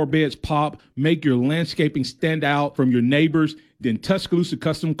flower beds pop, make your landscaping stand out from your neighbors, then Tuscaloosa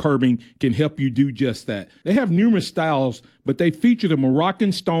Custom Curbing can help you do just that. They have numerous styles, but they feature the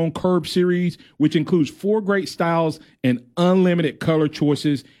Moroccan Stone Curb Series, which includes 4 great styles and unlimited color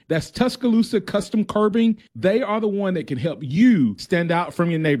choices. That's Tuscaloosa Custom Curbing. They are the one that can help you stand out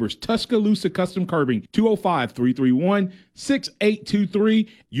from your neighbors. Tuscaloosa Custom Curbing, 205-331-6823.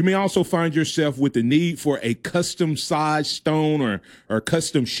 You may also find yourself with the need for a custom size stone or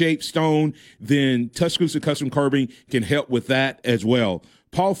custom shaped stone. Then Tuscaloosa Custom Curbing can help with that as well.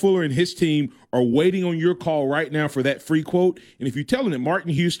 Paul Fuller and his team are waiting on your call right now for that free quote. And if you tell them that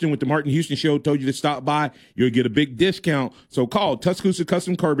Martin Houston with the Martin Houston Show told you to stop by, you'll get a big discount. So call Tuscaloosa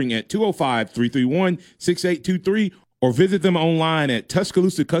Custom Curbing at 205-331-6823 or visit them online at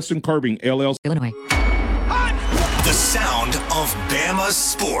Tuscaloosa Custom Curbing, LLC. Illinois. The sound of Bama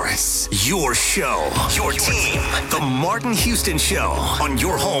sports. Your show, your team. The Martin Houston Show on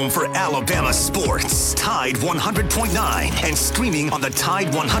your home for Alabama sports. Tide 100.9 and streaming on the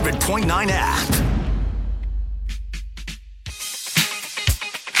Tide 100.9 app.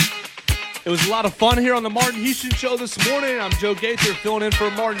 It was a lot of fun here on the Martin Houston Show this morning. I'm Joe Gaither filling in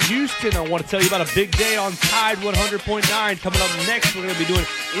for Martin Houston. I want to tell you about a big day on Tide 100.9. Coming up next, we're going to be doing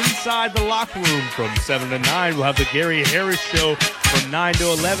Inside the Locker Room from 7 to 9. We'll have the Gary Harris Show from 9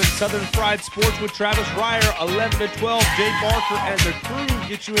 to 11. Southern Fried Sports with Travis Ryer, 11 to 12. Jay Barker and the crew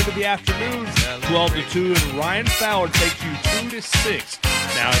get you into the afternoon, 12 to 2. And Ryan Fowler takes you 2 to 6.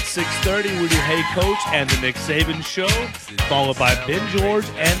 Now at 6:30, we do Hey Coach and the Nick Saban Show, followed by Ben George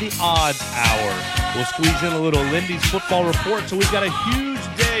and the Odds Hour. We'll squeeze in a little Lindy's football report, so we've got a huge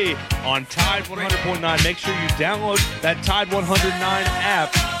day on Tide 100.9. Make sure you download that Tide 109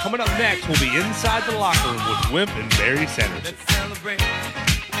 app. Coming up next, we'll be Inside the Locker Room with Wimp and Barry Sanders.